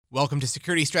Welcome to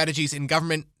Security Strategies in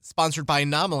Government, sponsored by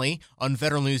Anomaly on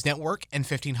Federal News Network and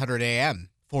 1500 AM.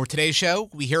 For today's show,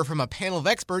 we hear from a panel of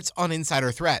experts on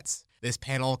insider threats. This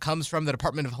panel comes from the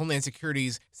Department of Homeland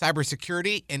Security's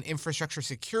Cybersecurity and Infrastructure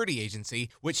Security Agency,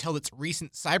 which held its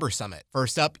recent Cyber Summit.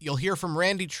 First up, you'll hear from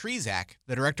Randy Trzeciak,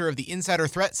 the director of the Insider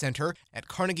Threat Center at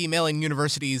Carnegie Mellon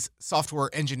University's Software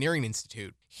Engineering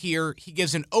Institute. Here, he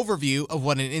gives an overview of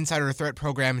what an insider threat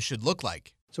program should look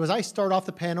like. So as I start off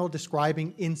the panel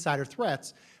describing insider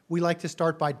threats, we like to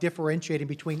start by differentiating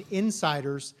between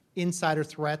insiders, insider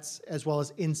threats, as well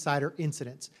as insider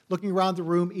incidents. Looking around the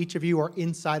room, each of you are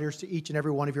insiders to each and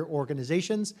every one of your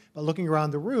organizations, but looking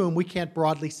around the room, we can't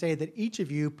broadly say that each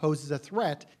of you poses a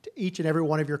threat to each and every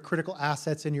one of your critical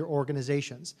assets in your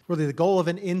organizations. Really, the goal of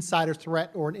an insider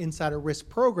threat or an insider risk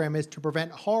program is to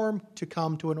prevent harm to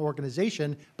come to an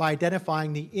organization by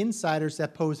identifying the insiders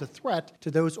that pose a threat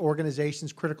to those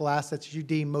organizations' critical assets you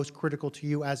deem most critical to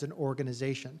you as an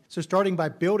organization. So starting by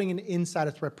building an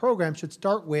insider threat program should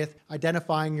start with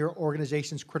identifying your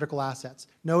organization's critical assets,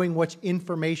 knowing which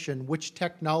information, which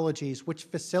technologies, which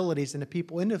facilities, and the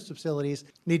people in those facilities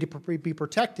need to be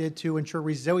protected to ensure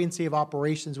resiliency of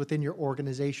operations within your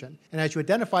organization. And as you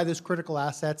identify those critical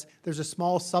assets, there's a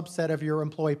small subset of your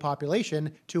employee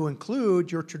population to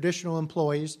include your traditional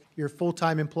employees, your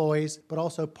full-time employees, but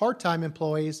also part-time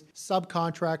employees,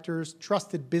 subcontractors,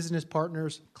 trusted business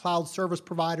partners, cloud service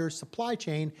providers, supply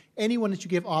chain, anyone that you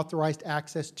give authorized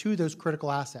access to those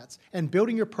critical assets. And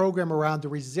building your program around the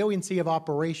resiliency of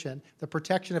operation, the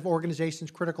protection of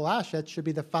organizations' critical assets should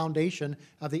be the foundation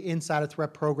of the insider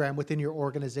threat program within your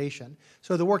organization.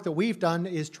 So the work that we've done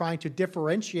is trying to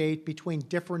differentiate between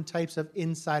different types of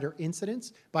insider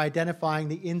incidents by identifying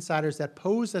the insiders that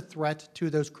pose a threat to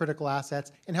those critical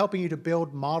assets and helping you to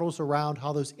build models around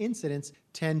how those incidents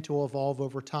tend to evolve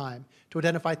over time, to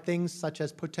identify things such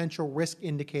as potential risk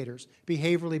indicators,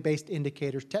 behaviorally based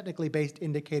indicators, technically based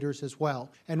indicators as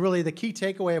well. And really the key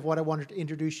takeaway of what I wanted to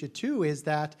introduce you to is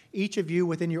that each of you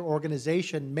within your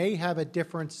organization may have a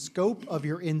different scope of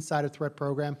your insider threat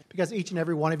program because each and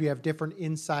every one of you have different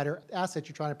insider assets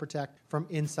you're trying to protect from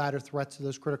insider threats to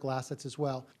those critical assets as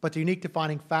well. But the unique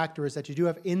defining factor is that you do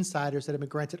have insiders that have been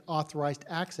granted authorized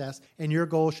access, and your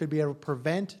goal should be able to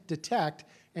prevent, detect,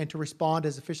 and to respond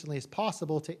as efficiently as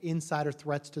possible to insider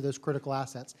threats to those critical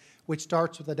assets, which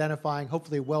starts with identifying,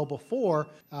 hopefully well before,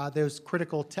 those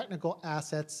critical technical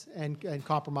assets and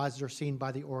compromises are seen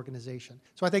by the organization.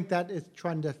 So I think that is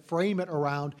trying to frame it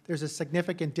around there's a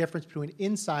significant difference between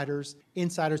insiders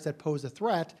that pose a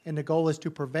threat, and the goal is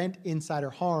to prevent insider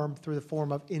harm through the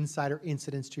form of insider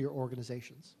incidents to your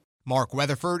organizations. Mark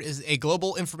Weatherford is a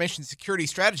global information security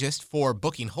strategist for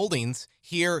Booking Holdings.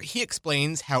 Here, he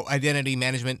explains how identity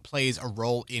management plays a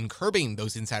role in curbing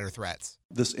those insider threats.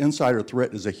 This insider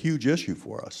threat is a huge issue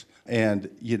for us. And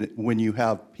when you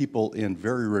have people in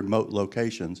very remote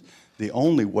locations, the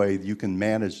only way you can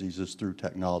manage these is through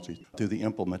technology, through the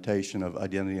implementation of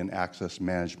identity and access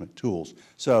management tools.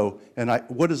 So,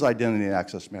 what is identity and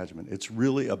access management? It's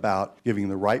really about giving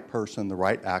the right person the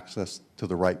right access to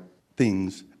the right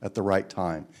things at the right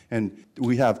time. And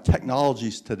we have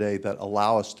technologies today that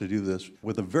allow us to do this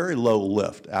with a very low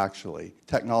lift, actually.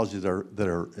 Technologies that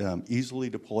are easily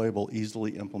deployable,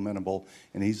 easily implementable,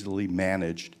 and easily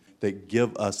managed that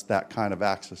give us that kind of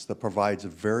access, that provides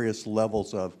various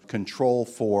levels of control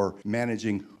for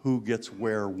managing who gets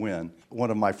where when.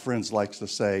 One of my friends likes to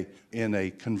say, in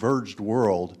a converged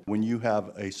world, when you have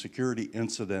a security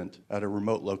incident at a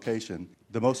remote location,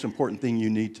 the most important thing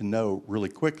you need to know really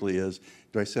quickly is,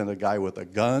 do I send a guy with a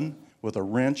gun, with a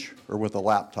wrench, or with a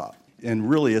laptop? And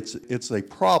really, it's a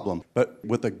problem. But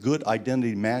with a good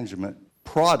identity management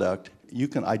product, you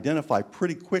can identify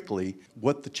pretty quickly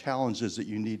what the challenges that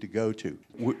you need to go to.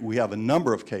 We have a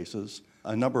number of cases,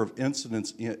 a number of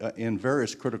incidents in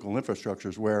various critical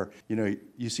infrastructures where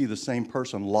you see the same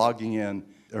person logging in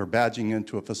or badging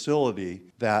into a facility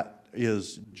that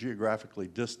is geographically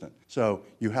distant. So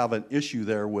you have an issue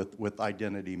there with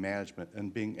identity management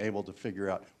and being able to figure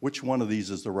out which one of these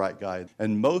is the right guy.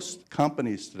 And most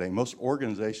companies today, most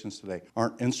organizations today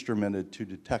aren't instrumented to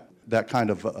detect that kind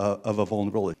of a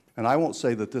vulnerability. And I won't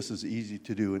say that this is easy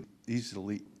to do and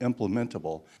easily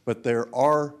implementable, but there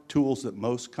are tools that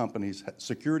most companies,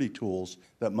 security tools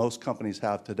that most companies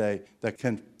have today that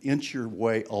can inch your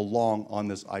way along on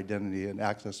this identity and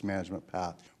access management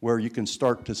path, where you can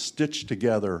start to stitch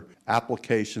together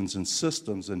applications and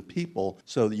systems and people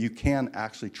so that you can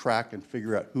actually track and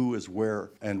figure out who is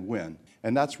where and when.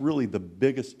 And that's really the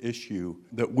biggest issue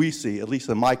that we see, at least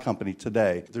in my company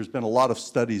today. There's been a lot of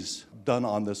studies done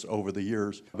on this over the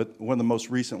years, but one of the most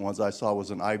recent ones I saw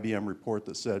was an IBM report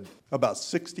that said about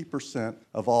 60%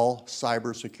 of all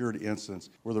cybersecurity incidents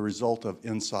were the result of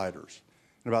insiders.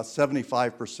 And about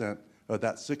 75% of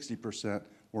that 60%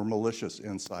 were malicious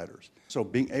insiders. So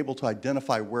being able to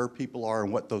identify where people are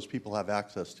and what those people have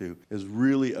access to is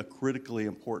really a critically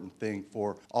important thing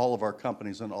for all of our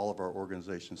companies and all of our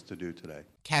organizations to do today.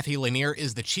 Kathy Lanier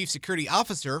is the Chief Security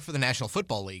Officer for the National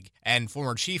Football League and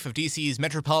former Chief of DC's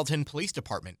Metropolitan Police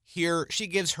Department. Here, she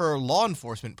gives her law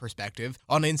enforcement perspective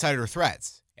on insider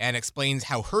threats and explains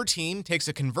how her team takes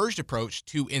a converged approach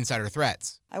to insider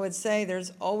threats. I would say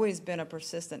there's always been a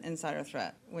persistent insider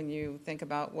threat when you think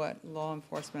about what law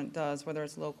enforcement does, whether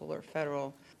it's local or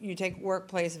federal. You take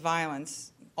workplace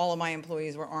violence. All of my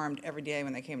employees were armed every day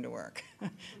when they came to work,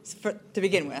 to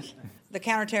begin with. The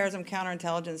counterterrorism,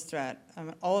 counterintelligence threat,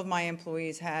 all of my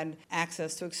employees had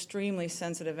access to extremely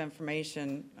sensitive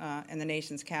information in the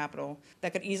nation's capital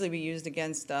that could easily be used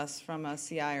against us from a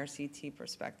CI or CT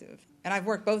perspective. And I've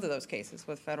worked both of those cases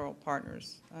with federal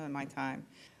partners in my time.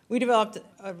 We developed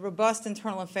a robust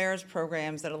internal affairs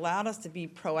programs that allowed us to be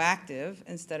proactive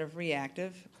instead of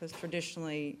reactive, because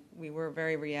traditionally we were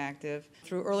very reactive,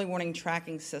 through early warning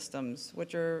tracking systems,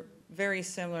 which are very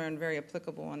similar and very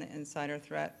applicable in the insider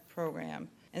threat program.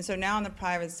 And so now in the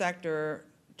private sector,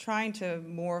 trying to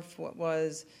morph what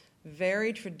was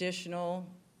very traditional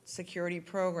security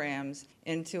programs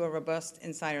into a robust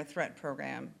insider threat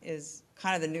program is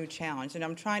kind of the new challenge, and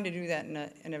I'm trying to do that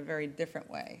in a very different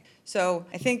way. So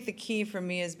I think the key for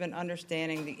me has been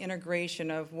understanding the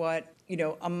integration of what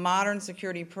a modern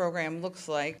security program looks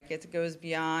like. It goes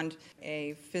beyond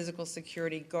a physical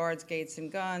security, guards, gates,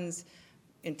 and guns,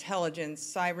 intelligence,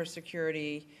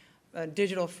 cybersecurity,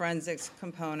 digital forensics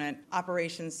component,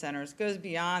 operations centers, goes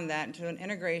beyond that into an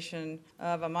integration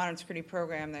of a modern security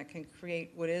program that can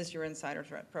create what is your insider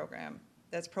threat program.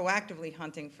 That's proactively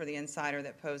hunting for the insider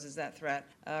that poses that threat,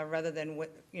 rather than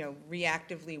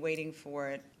reactively waiting for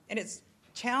it. And it's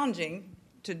challenging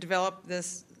to develop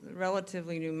this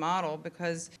relatively new model,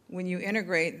 because when you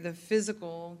integrate the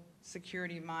physical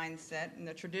security mindset and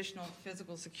the traditional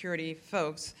physical security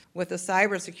folks with the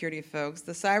cybersecurity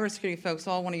folks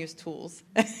all want to use tools.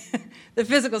 The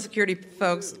physical security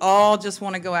folks all just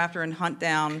want to go after and hunt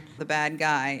down the bad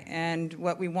guy. And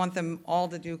what we want them all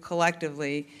to do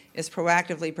collectively is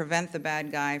proactively prevent the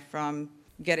bad guy from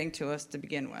getting to us to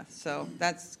begin with. So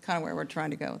that's kind of where we're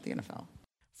trying to go with the NFL.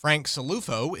 Frank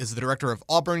Salufo is the director of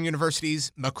Auburn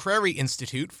University's McCrary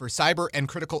Institute for Cyber and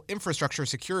Critical Infrastructure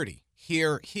Security.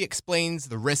 Here, he explains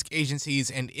the risk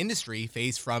agencies and industry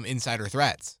face from insider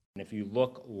threats. If you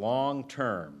look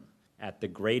long-term at the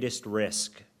greatest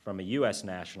risk from a U.S.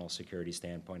 national security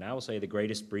standpoint, I will say the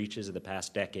greatest breaches of the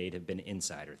past decade have been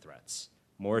insider threats,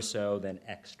 more so than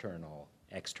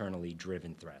externally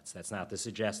driven threats. That's not to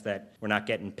suggest that we're not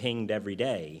getting pinged every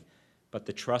day, but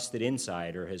the trusted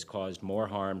insider has caused more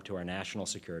harm to our national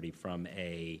security from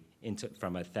a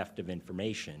theft of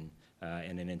information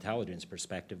and an intelligence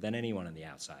perspective than anyone on the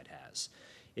outside has.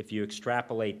 If you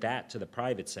extrapolate that to the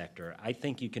private sector, I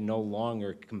think you can no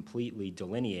longer completely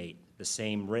delineate the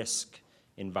same risk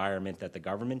environment that the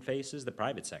government faces, the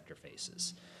private sector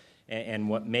faces. And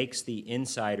what makes the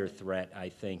insider threat, I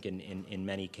think, in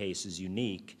many cases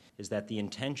unique is that the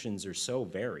intentions are so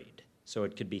varied. So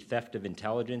it could be theft of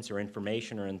intelligence or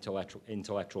information or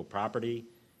intellectual property.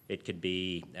 It could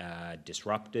be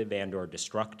disruptive and or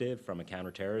destructive from a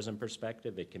counterterrorism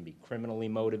perspective. It can be criminally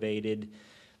motivated.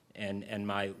 And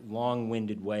my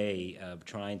long-winded way of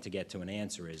trying to get to an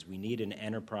answer is we need an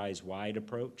enterprise-wide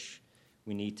approach.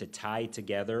 We need to tie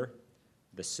together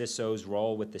the CISO's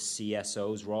role with the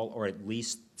CSO's role, or at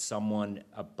least someone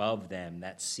above them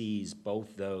that sees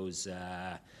both those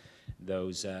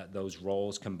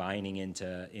roles combining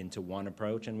into one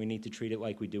approach, and we need to treat it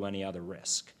like we do any other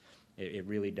risk. It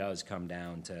really does come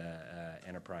down to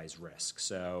enterprise risk.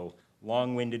 So,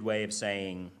 long-winded way of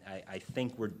saying I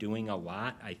think we're doing a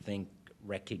lot. I think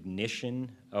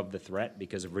recognition of the threat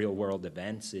because of real-world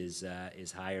events is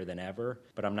higher than ever,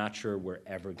 but I'm not sure we're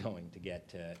ever going to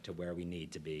get to where we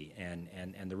need to be.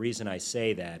 And the reason I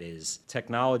say that is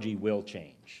technology will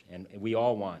change, and we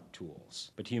all want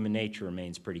tools, but human nature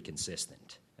remains pretty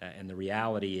consistent. And the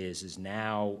reality is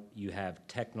now you have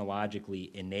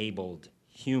technologically enabled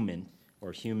human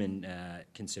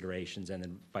considerations, and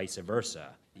then vice versa.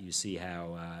 You see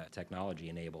how technology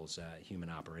enables human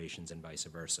operations and vice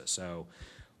versa. So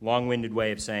Long-winded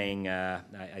way of saying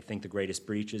I think the greatest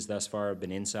breaches thus far have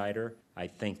been insider. I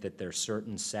think that there are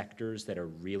certain sectors that are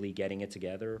really getting it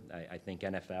together. I think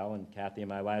NFL, and Kathy,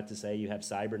 am I allowed to say you have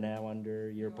cyber now under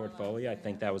your portfolio? I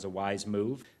think that was a wise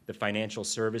move. The financial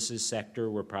services sector,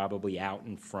 we're probably out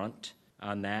in front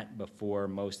on that before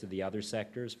most of the other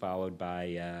sectors, followed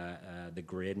by the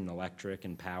grid and electric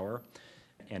and power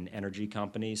and energy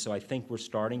companies. So I think we're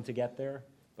starting to get there,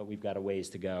 but we've got a ways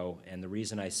to go. And the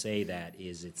reason I say that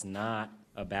is it's not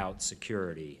about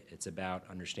security. It's about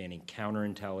understanding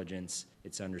counterintelligence.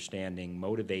 It's understanding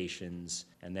motivations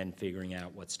and then figuring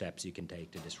out what steps you can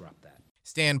take to disrupt that.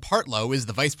 Stan Partlow is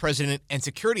the Vice President and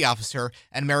Security Officer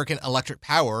at American Electric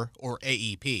Power, or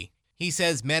AEP. He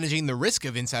says managing the risk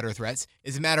of insider threats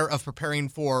is a matter of preparing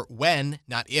for when,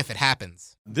 not if it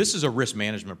happens. This is a risk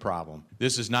management problem.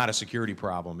 This is not a security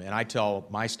problem. And I tell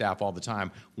my staff all the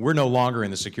time, we're no longer in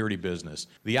the security business.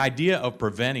 The idea of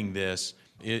preventing this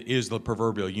is the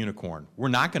proverbial unicorn. We're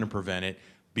not going to prevent it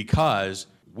because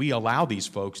we allow these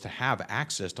folks to have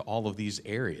access to all of these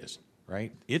areas,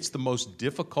 right? It's the most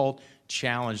difficult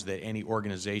challenge that any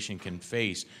organization can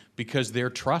face because they're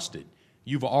trusted.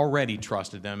 You've already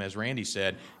trusted them, as Randy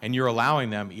said, and you're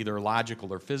allowing them either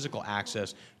logical or physical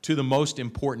access to the most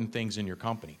important things in your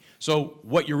company. So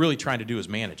what you're really trying to do is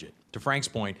manage it. To Frank's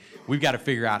point, we've got to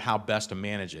figure out how best to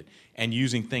manage it, and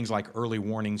using things like early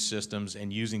warning systems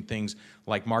and using things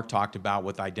like Mark talked about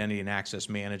with identity and access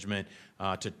management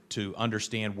to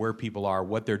understand where people are,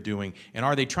 what they're doing, and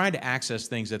are they trying to access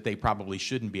things that they probably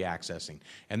shouldn't be accessing.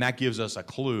 And that gives us a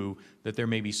clue that there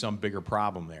may be some bigger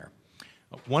problem there.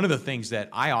 One of the things that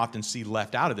I often see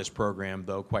left out of this program,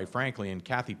 though, quite frankly, and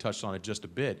Kathy touched on it just a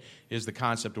bit, is the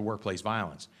concept of workplace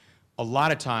violence. A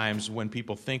lot of times when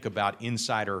people think about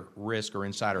insider risk or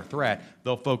insider threat,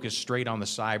 they'll focus straight on the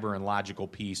cyber and logical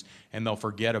piece, and they'll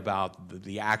forget about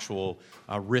the actual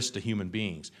risk to human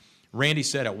beings. Randy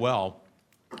said it well.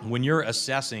 When you're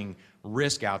assessing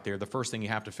risk out there, the first thing you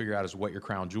have to figure out is what your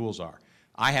crown jewels are.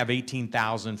 I have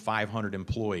 18,500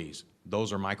 employees.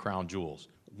 Those are my crown jewels.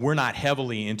 We're not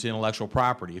heavily into intellectual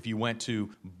property. If you went to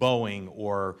Boeing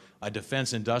or a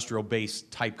defense industrial base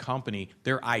type company,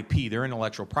 their IP, their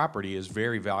intellectual property is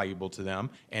very valuable to them,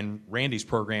 and Randy's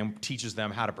program teaches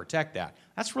them how to protect that.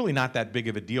 That's really not that big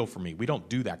of a deal for me. We don't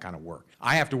do that kind of work.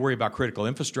 I have to worry about critical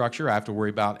infrastructure. I have to worry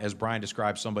about, as Brian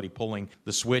described, somebody pulling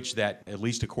the switch that, at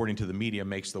least according to the media,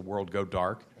 makes the world go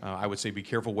dark. I would say be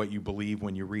careful what you believe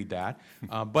when you read that.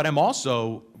 But I'm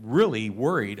also really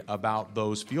worried about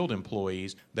those field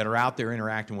employees that are out there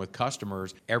interacting with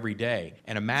customers every day.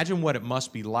 And imagine what it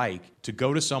must be like to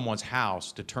go to someone's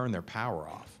house to turn their power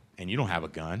off. And you don't have a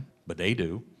gun, but they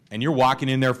do. And you're walking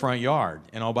in their front yard,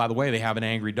 and oh, by the way, they have an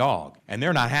angry dog, and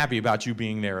they're not happy about you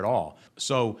being there at all.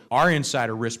 So our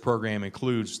insider risk program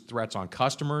includes threats on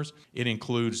customers. It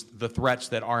includes the threats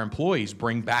that our employees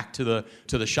bring back to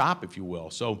the shop, if you will.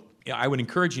 So I would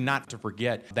encourage you not to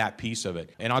forget that piece of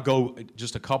it. And I'll go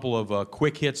just a couple of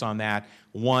quick hits on that.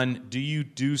 One, do you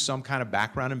do some kind of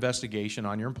background investigation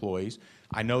on your employees?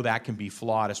 I know that can be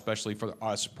flawed, especially for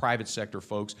us private sector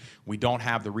folks. We don't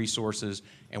have the resources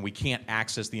and we can't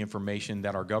access the information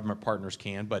that our government partners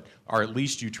can, but are at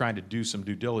least you trying to do some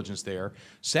due diligence there.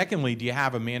 Secondly, do you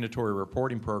have a mandatory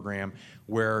reporting program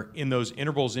where in those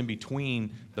intervals in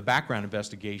between the background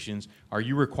investigations, are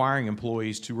you requiring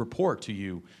employees to report to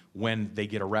you when they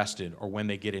get arrested or when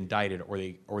they get indicted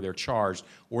or they're charged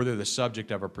or they're the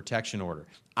subject of a protection order?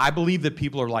 I believe that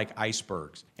people are like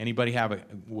icebergs. Anybody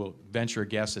will venture a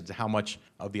guess at how much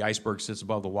of the iceberg sits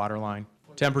above the waterline?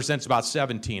 10% is about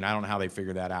 17. I don't know how they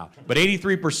figure that out. But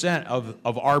 83%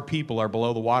 of our people are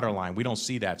below the waterline. We don't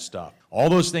see that stuff. All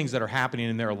those things that are happening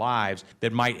in their lives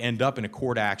that might end up in a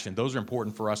court action, those are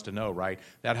important for us to know, right?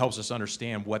 That helps us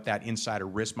understand what that insider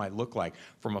risk might look like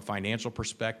from a financial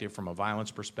perspective, from a violence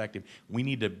perspective. We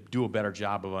need to do a better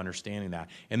job of understanding that.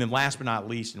 And then last but not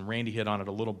least, and Randy hit on it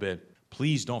a little bit,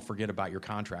 please don't forget about your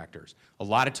contractors. A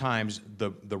lot of times,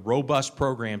 the robust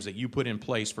programs that you put in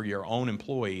place for your own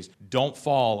employees don't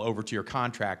fall over to your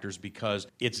contractors because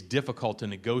it's difficult to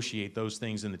negotiate those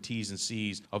things in the T's and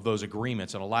C's of those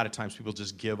agreements. And a lot of times people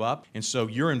just give up. And so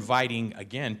you're inviting,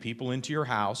 again, people into your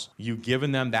house. You've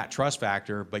given them that trust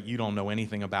factor, but you don't know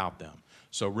anything about them.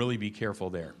 So really be careful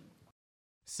there.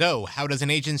 So how does an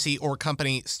agency or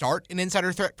company start an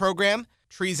insider threat program?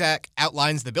 TREZAC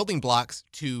outlines the building blocks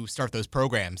to start those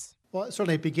programs. Well,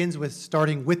 certainly it begins with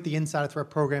starting with the insider threat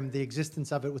program, the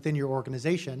existence of it within your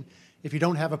organization. If you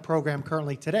don't have a program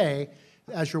currently today,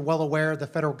 As you're well aware, the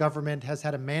federal government has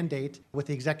had a mandate with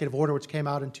the executive order, which came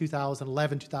out in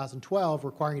 2011, 2012,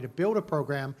 requiring you to build a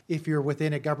program if you're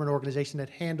within a government organization that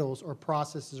handles or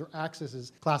processes or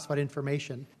accesses classified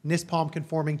information. NISPOM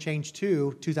conforming change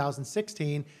to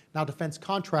 2016. Now defense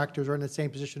contractors are in the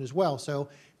same position as well. So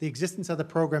the existence of the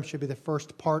program should be the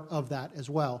first part of that as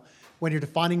well. When you're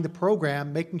defining the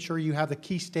program, making sure you have the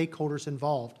key stakeholders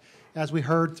involved. As we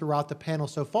heard throughout the panel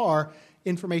so far,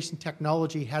 information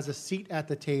technology has a seat at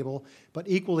the table, but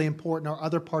equally important are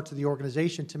other parts of the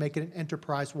organization to make it an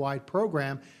enterprise-wide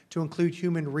program to include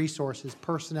human resources,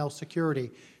 personnel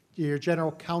security, your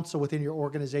general counsel within your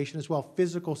organization as well.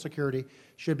 Physical security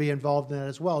should be involved in that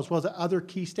as well as other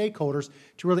key stakeholders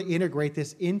to really integrate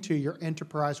this into your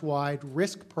enterprise-wide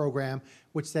risk program,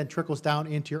 which then trickles down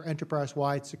into your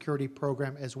enterprise-wide security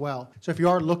program as well. So if you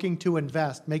are looking to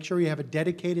invest, make sure you have a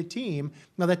dedicated team.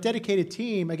 Now that dedicated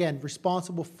team, again,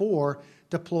 responsible for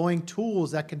deploying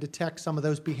tools that can detect some of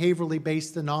those behaviorally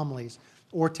based anomalies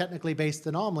or technically based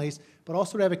anomalies, but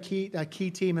also to have a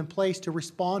key team in place to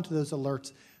respond to those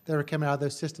alerts that are coming out of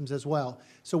those systems as well.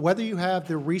 So whether you have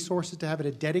the resources to have a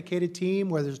dedicated team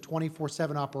where there's a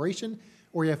 24/7 operation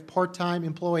or you have part-time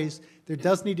employees, there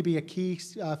does need to be a key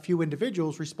few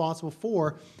individuals responsible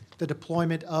for the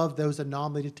deployment of those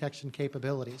anomaly detection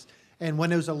capabilities. And when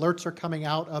those alerts are coming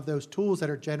out of those tools that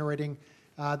are generating,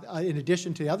 in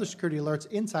addition to the other security alerts,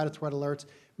 insider threat alerts,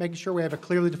 making sure we have a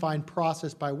clearly defined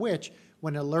process by which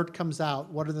when an alert comes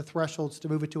out, what are the thresholds to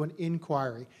move it to an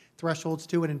inquiry, thresholds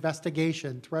to an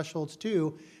investigation, thresholds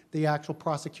to the actual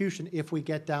prosecution if we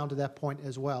get down to that point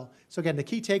as well. So again, the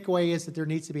key takeaway is that there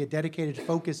needs to be a dedicated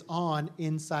focus on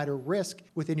insider risk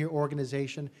within your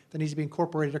organization that needs to be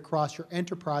incorporated across your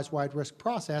enterprise-wide risk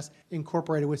process,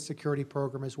 incorporated with security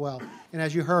program as well. And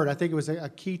as you heard, I think it was a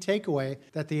key takeaway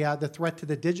that the threat to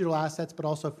the digital assets, but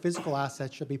also physical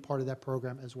assets should be part of that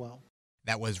program as well.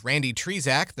 That was Randy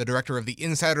Trzak, the director of the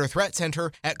Insider Threat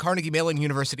Center at Carnegie Mellon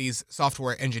University's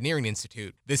Software Engineering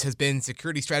Institute. This has been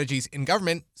Security Strategies in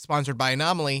Government, sponsored by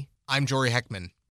Anomaly. I'm Jory Heckman.